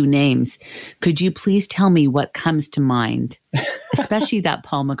say a few names, could you please tell me what comes to mind, especially that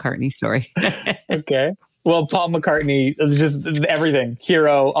Paul McCartney story? Okay. Well, Paul McCartney, just everything,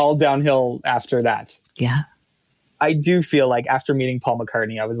 hero, all downhill after that. Yeah. I do feel like after meeting Paul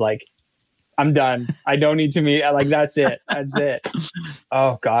McCartney, I was like, I'm done. I don't need to meet. Like, that's it. That's it.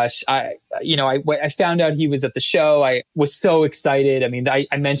 Oh gosh. I found out he was at the show. I was so excited. I mean, I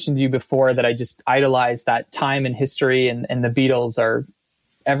mentioned to you before that I just idolized that time in history and the Beatles are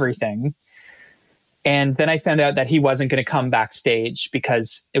everything. And then I found out that he wasn't going to come backstage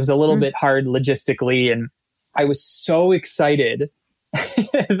because it was a little bit hard logistically. And I was so excited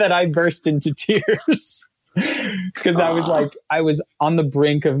that I burst into tears. Because I was on the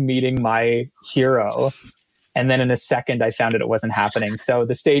brink of meeting my hero. And then in a second, I found out it wasn't happening. So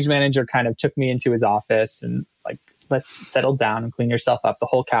the stage manager kind of took me into his office and like let's settle down and clean yourself up. The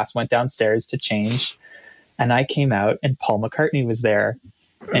whole cast went downstairs to change. And I came out and Paul McCartney was there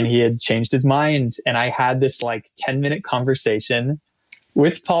and he had changed his mind. And I had this like 10-minute conversation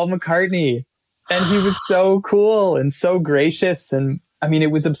with Paul McCartney. And he was so cool and so gracious. And I mean,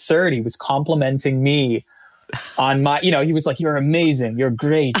 it was absurd. He was complimenting me on my, he was like, you're amazing. You're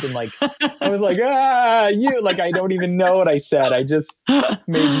great. And like, I was like, you, like, I don't even know what I said. I just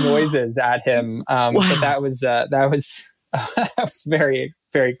made noises at him. Wow. But that was very,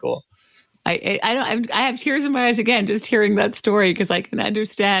 very cool. I have tears in my eyes again, just hearing that story, because I can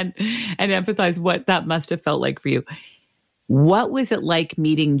understand and empathize what that must have felt like for you. What was it like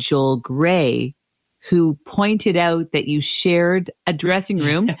meeting Joel Grey, who pointed out that you shared a dressing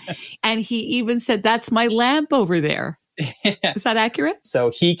room and he even said, that's my lamp over there. Is that accurate? So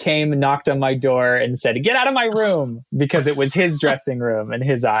he came and knocked on my door and said, get out of my room, because it was his dressing room in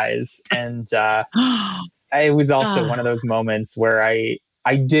his eyes. And it was also one of those moments where I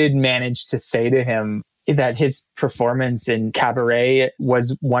did manage to say to him that his performance in Cabaret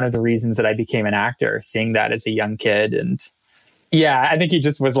was one of the reasons that I became an actor, seeing that as a young kid. And yeah, I think he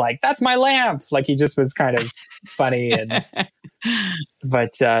just was like, that's my lamp. Like he just was kind of funny.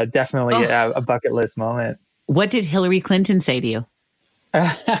 But definitely a bucket list moment. What did Hillary Clinton say to you?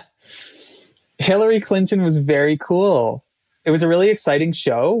 Hillary Clinton was very cool. It was a really exciting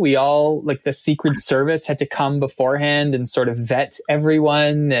show. We all, like the Secret Service had to come beforehand and sort of vet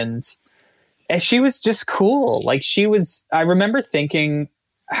everyone. And she was just cool. Like I remember thinking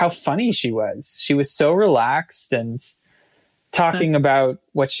how funny she was. She was so relaxed and talking about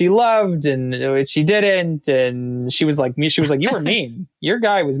what she loved and what she didn't. And she was like, you were mean. Your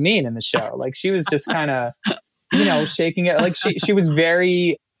guy was mean in the show. Like she was just kind of, shaking it. Like she was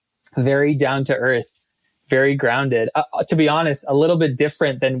very, very down to earth, very grounded. To be honest, a little bit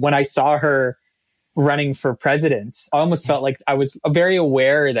different than when I saw her running for president. I almost felt like I was very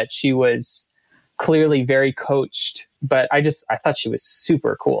aware that she was clearly very coached, but I thought she was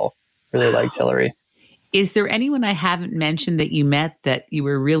super cool. Really liked Hillary. Is there anyone I haven't mentioned that you met that you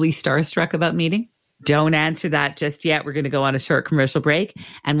were really starstruck about meeting? Don't answer that just yet. We're going to go on a short commercial break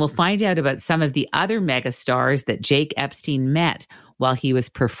and we'll find out about some of the other mega stars that Jake Epstein met while he was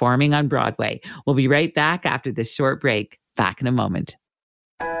performing on Broadway. We'll be right back after this short break. Back in a moment.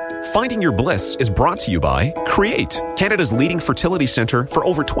 Finding Your Bliss is brought to you by Create, Canada's leading fertility centre for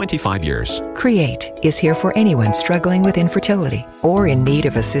over 25 years. Create is here for anyone struggling with infertility or in need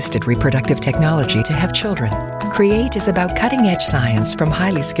of assisted reproductive technology to have children. Create is about cutting-edge science from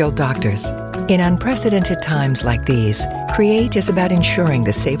highly skilled doctors. In unprecedented times like these, Create is about ensuring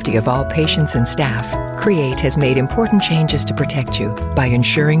the safety of all patients and staff. Create has made important changes to protect you by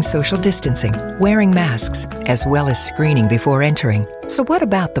ensuring social distancing, wearing masks, as well as screening before entering. So what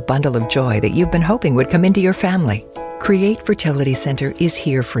about the bundle of joy that you've been hoping would come into your family? Create Fertility Center is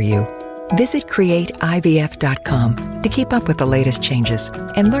here for you. Visit CreateIVF.com to keep up with the latest changes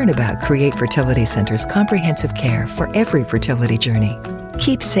and learn about Create Fertility Center's comprehensive care for every fertility journey.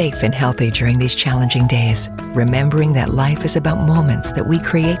 Keep safe and healthy during these challenging days, remembering that life is about moments that we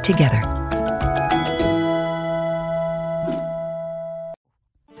create together.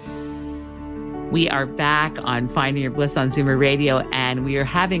 We are back on Finding Your Bliss on Zoomer Radio, and we are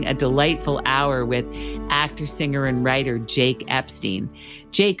having a delightful hour with actor, singer, and writer Jake Epstein.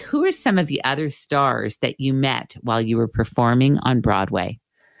 Jake, who are some of the other stars that you met while you were performing on Broadway?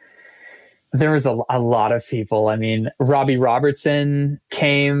 There was a lot of people. I mean, Robbie Robertson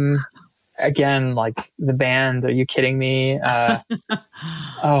came again, like the band. Are you kidding me?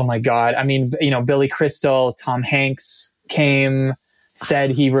 Oh my God. I mean, Billy Crystal, Tom Hanks came,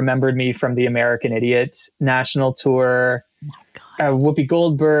 said he remembered me from the American Idiot national tour. Whoopi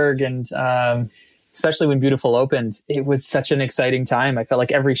Goldberg, and especially when Beautiful opened, it was such an exciting time. I felt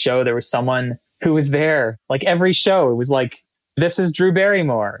like every show there was someone who was there. Like every show, it was like, this is Drew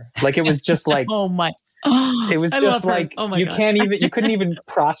Barrymore. Like it was just like, it was just like, you couldn't even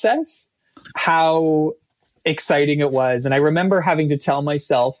process how exciting it was. And I remember having to tell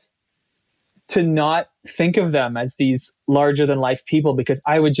myself to not think of them as these larger than life people, because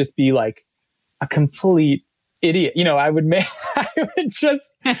I would just be like a complete idiot. I would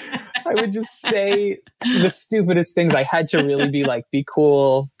just say the stupidest things. I had to really be like, be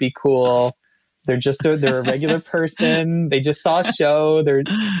cool. They're a regular person. They just saw a show.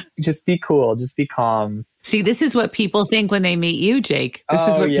 Just be cool. Just be calm. See, this is what people think when they meet you, Jake. This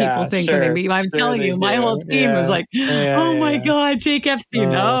is what people think when they meet you. I'm telling you, my whole team was like, oh my God, Jake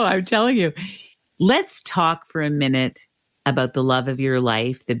Epstein. Oh, I'm telling you. Let's talk for a minute about the love of your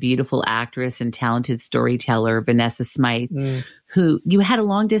life, the beautiful actress and talented storyteller, Vanessa Smythe, who you had a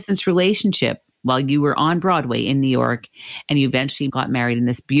long distance relationship while you were on Broadway in New York, and you eventually got married in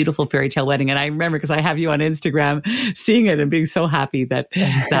this beautiful fairy tale wedding. And I remember, because I have you on Instagram, seeing it and being so happy that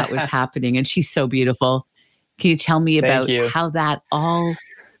that was happening. And she's so beautiful. Can you tell me about how that all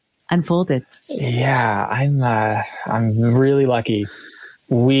unfolded? Yeah, I'm really lucky.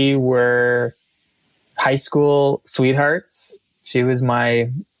 We were high school sweethearts. She was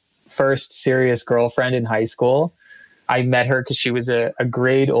my first serious girlfriend in high school. I met her because she was a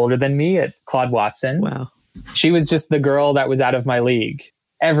grade older than me at Claude Watson. Wow. She was just the girl that was out of my league.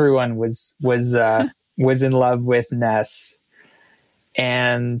 Everyone was in love with Ness.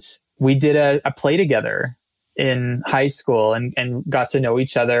 And we did a play together in high school and got to know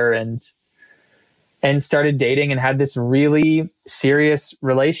each other and started dating and had this really serious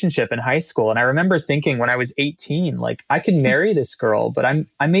relationship in high school. And I remember thinking when I was 18, like, I can marry this girl, but I'm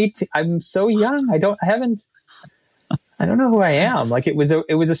so young. I don't know who I am. Like, it was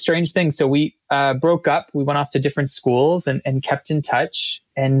a strange thing. So we broke up. We went off to different schools and kept in touch,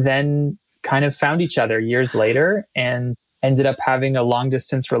 and then kind of found each other years later and ended up having a long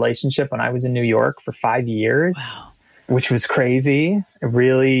distance relationship when I was in New York for 5 years, which was crazy,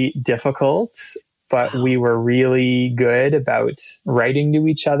 really difficult. But we were really good about writing to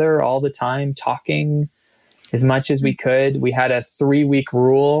each other all the time, talking as much as we could. We had a 3-week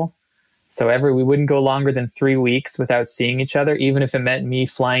rule. So we wouldn't go longer than 3 weeks without seeing each other, even if it meant me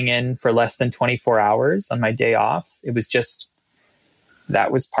flying in for less than 24 hours on my day off. It was just,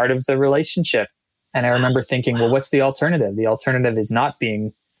 that was part of the relationship. And I remember thinking, well, what's the alternative? The alternative is not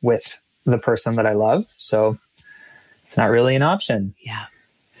being with the person that I love. So it's not really an option. Yeah.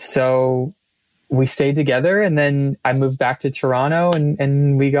 So we stayed together, and then I moved back to Toronto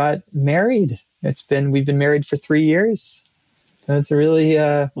and we got married. We've been married for 3 years. So it's really,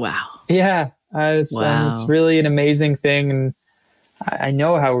 wow. Yeah. It's really an amazing thing. And I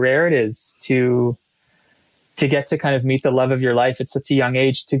know how rare it is to get to kind of meet the love of your life at such a young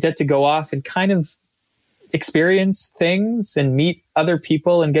age, to get to go off and kind of experience things and meet other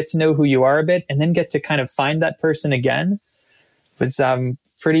people and get to know who you are a bit, and then get to kind of find that person again was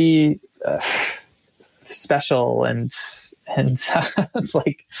pretty special. And it's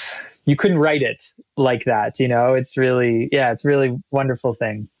like, you couldn't write it like that, you know. It's really wonderful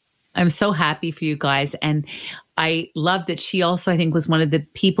thing. I'm so happy for you guys. And I love that she also, I think, was one of the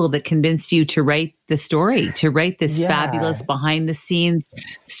people that convinced you to write the story, to write this fabulous behind the scenes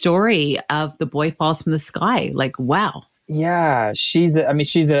story of The Boy Falls from the Sky. Like, wow. Yeah, she's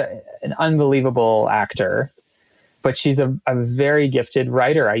an unbelievable actor, but she's a very gifted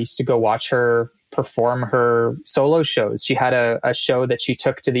writer. I used to go watch her perform her solo shows. She had a show that she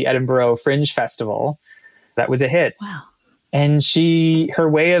took to the Edinburgh Fringe Festival that was a hit. Wow. And her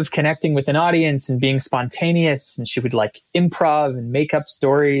way of connecting with an audience and being spontaneous, and she would like improv and make up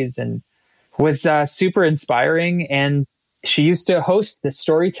stories, and was super inspiring. And she used to host this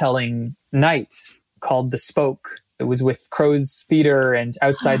storytelling night called The Spoke. It was with Crow's Theatre and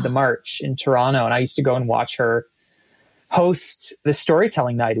Outside the March in Toronto. And I used to go and watch her host the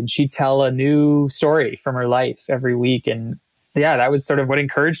storytelling night, and she'd tell a new story from her life every week. And yeah, that was sort of what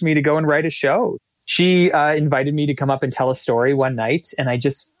encouraged me to go and write a show. She invited me to come up and tell a story one night, and I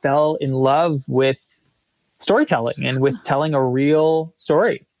just fell in love with storytelling and with telling a real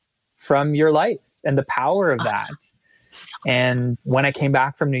story from your life and the power of that. And when I came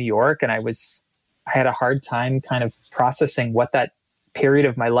back from New York, and I had a hard time kind of processing what that period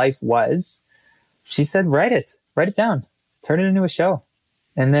of my life was, she said, write it down, turn it into a show.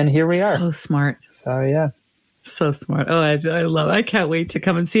 And then here we are. So smart. So yeah. So smart. Oh, I love it. I can't wait to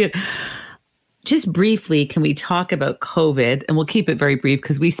come and see it. Just briefly, can we talk about COVID? And we'll keep it very brief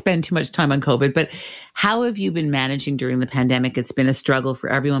because we spend too much time on COVID. But how have you been managing during the pandemic? It's been a struggle for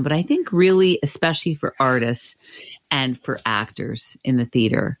everyone, but I think really, especially for artists and for actors in the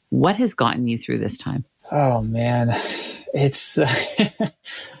theater. What has gotten you through this time? Oh, man. It's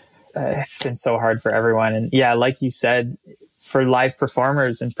been so hard for everyone. And yeah, like you said, for live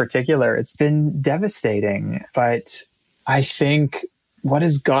performers in particular, it's been devastating. But I think what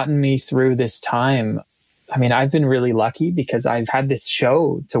has gotten me through this time, I mean, I've been really lucky because I've had this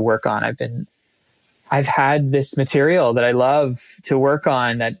show to work on. I've had this material that I love to work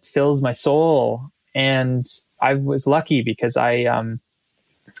on that fills my soul. And I was lucky because I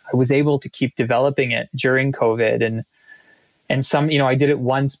was able to keep developing it during COVID. And some, I did it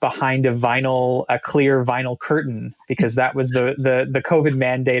once behind a clear vinyl curtain because that was the COVID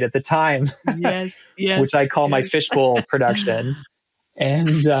mandate at the time. Yes. Which I call my fishbowl production.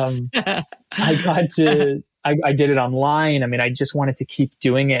 And I did it online. I mean, I just wanted to keep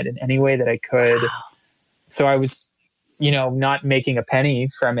doing it in any way that I could. Wow. So I was not making a penny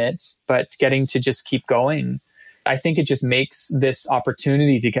from it, but getting to just keep going. I think it just makes this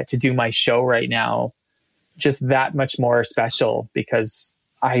opportunity to get to do my show right now just that much more special, because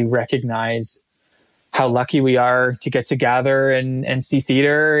I recognize how lucky we are to get to gather and see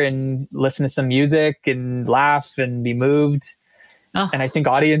theater and listen to some music and laugh and be moved. Oh. And I think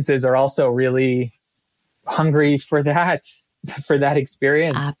audiences are also really hungry for that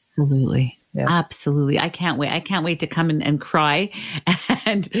experience. Absolutely. Yeah. Absolutely. I can't wait. I can't wait to come and cry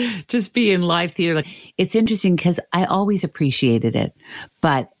and just be in live theater. It's interesting because I always appreciated it,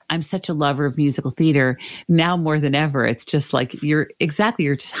 but I'm such a lover of musical theater now more than ever. It's just like you're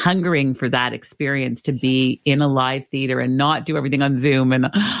just hungering for that experience to be in a live theater and not do everything on Zoom and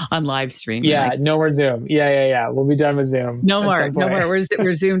on live stream. Yeah, no more Zoom. Yeah. We'll be done with Zoom. No more.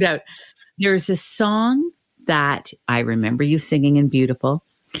 We're zoomed out. There's a song that I remember you singing in Beautiful.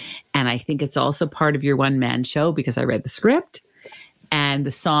 And I think it's also part of your one-man show because I read the script. And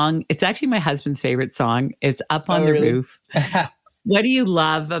the song, it's actually my husband's favorite song. It's Up on the Roof. What do you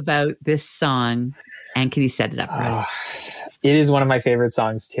love about this song? And can you set it up for us? It is one of my favorite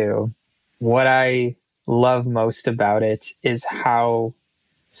songs too. What I love most about it is how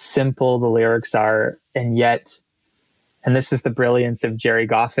simple the lyrics are. And yet, and this is the brilliance of Jerry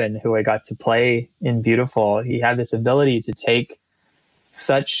Goffin, who I got to play in Beautiful. He had this ability to take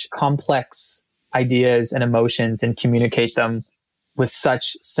such complex ideas and emotions and communicate them with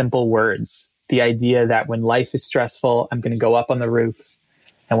such simple words. The idea that when life is stressful, I'm going to go up on the roof.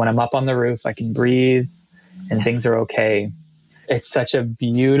 And when I'm up on the roof, I can breathe and things are okay. It's such a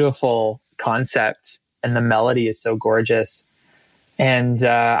beautiful concept and the melody is so gorgeous. And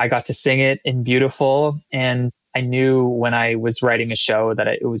I got to sing it in Beautiful. And I knew when I was writing a show that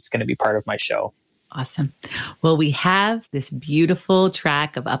it was going to be part of my show. Awesome. Well, we have this beautiful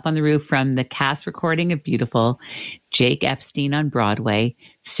track of Up on the Roof from the cast recording of Beautiful, Jake Epstein on Broadway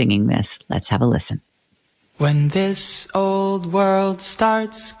singing this. Let's have a listen. When this old world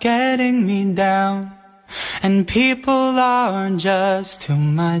starts getting me down and people are just too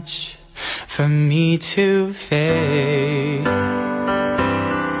much for me to face,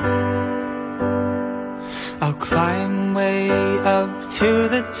 I'll climb way up to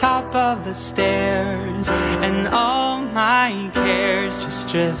the top of the stairs and all my cares just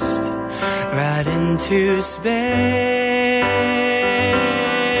drift right into space.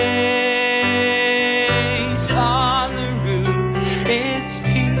 On the roof, it's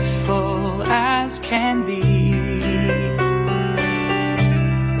peaceful as can be.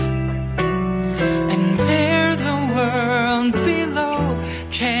 And there the world below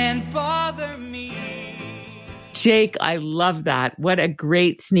can't bother me. Jake, I love that. What a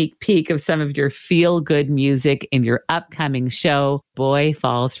great sneak peek of some of your feel-good music in your upcoming show, Boy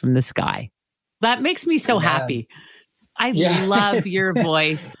Falls from the Sky. That makes me so happy. I love your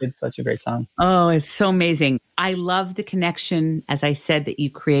voice. It's such a great song. Oh, it's so amazing. I love the connection, as I said, that you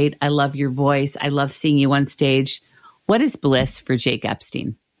create. I love your voice. I love seeing you on stage. What is bliss for Jake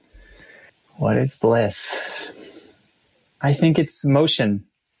Epstein? What is bliss? I think it's motion.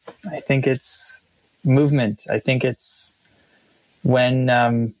 I think it's movement. I think it's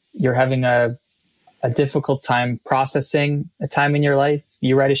when you're having a difficult time processing a time in your life,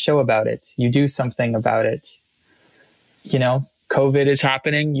 you write a show about it. You do something about it. You know, COVID is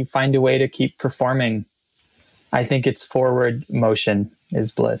happening. You find a way to keep performing. I think it's forward motion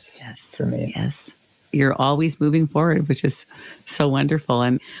is bliss for me. Yes. You're always moving forward, which is so wonderful.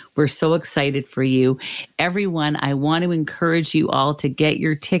 And we're so excited for you. Everyone, I want to encourage you all to get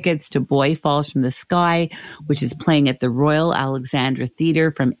your tickets to Boy Falls from the Sky, which is playing at the Royal Alexandra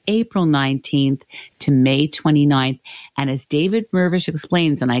Theatre from April 19th to May 29th. And as David Mirvish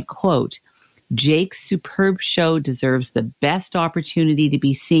explains, and I quote, Jake's superb show deserves the best opportunity to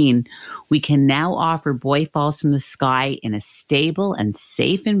be seen. We can now offer Boy Falls from the Sky in a stable and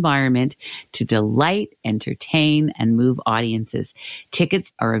safe environment to delight, entertain, and move audiences.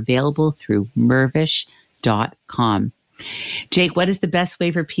 Tickets are available through Mirvish.com. Jake, what is the best way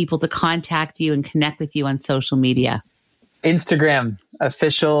for people to contact you and connect with you on social media? Instagram,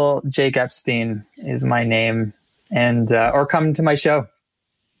 official Jake Epstein is my name, and or come to my show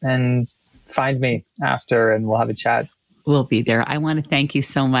and find me after and we'll have a chat. We'll be there. I want to thank you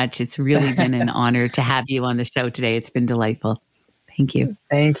so much. It's really been an honor to have you on the show today. It's been delightful. Thank you.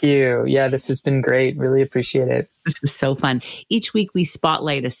 Thank you. Yeah, this has been great. Really appreciate it. This is so fun. Each week we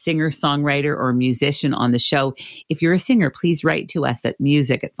spotlight a singer, songwriter, or musician on the show. If you're a singer, please write to us at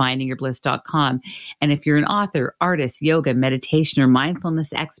music@findingyourbliss.com. And if you're an author, artist, yoga, meditation, or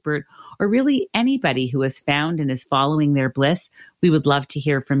mindfulness expert, or really anybody who has found and is following their bliss, we would love to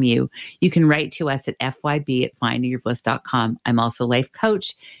hear from you. You can write to us at fyb@findingyourbliss.com. I'm also a life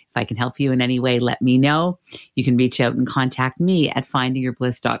coach. If I can help you in any way, let me know. You can reach out and contact me at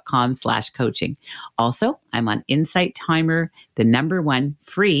findingyourbliss.com/coaching. Also, I'm on Insight Timer, the #1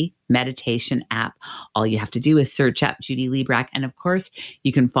 free meditation app. All you have to do is search up Judy Librach. And of course,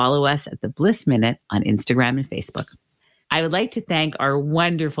 you can follow us at the Bliss Minute on Instagram and Facebook. I would like to thank our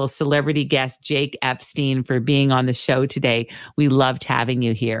wonderful celebrity guest, Jake Epstein, for being on the show today. We loved having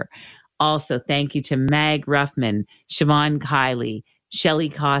you here. Also, thank you to Mag Ruffman, Siobhan Kiley, Shelley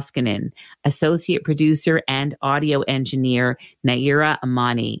Koskinen, associate producer and audio engineer Naira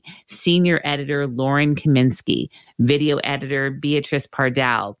Amani, senior editor Lauren Kaminsky, video editor Beatrice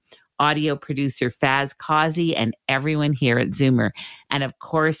Pardal, audio producer Faz Kazi, and everyone here at Zoomer. And of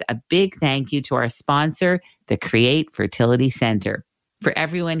course, a big thank you to our sponsor, the Create Fertility Center. For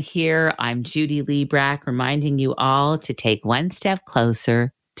everyone here, I'm Judy Librach, reminding you all to take one step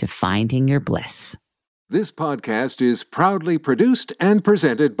closer to finding your bliss. This podcast is proudly produced and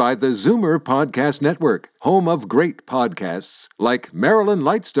presented by the Zoomer Podcast Network, home of great podcasts like Marilyn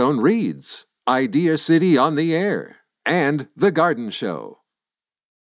Lightstone Reads, Idea City on the Air, and The Garden Show.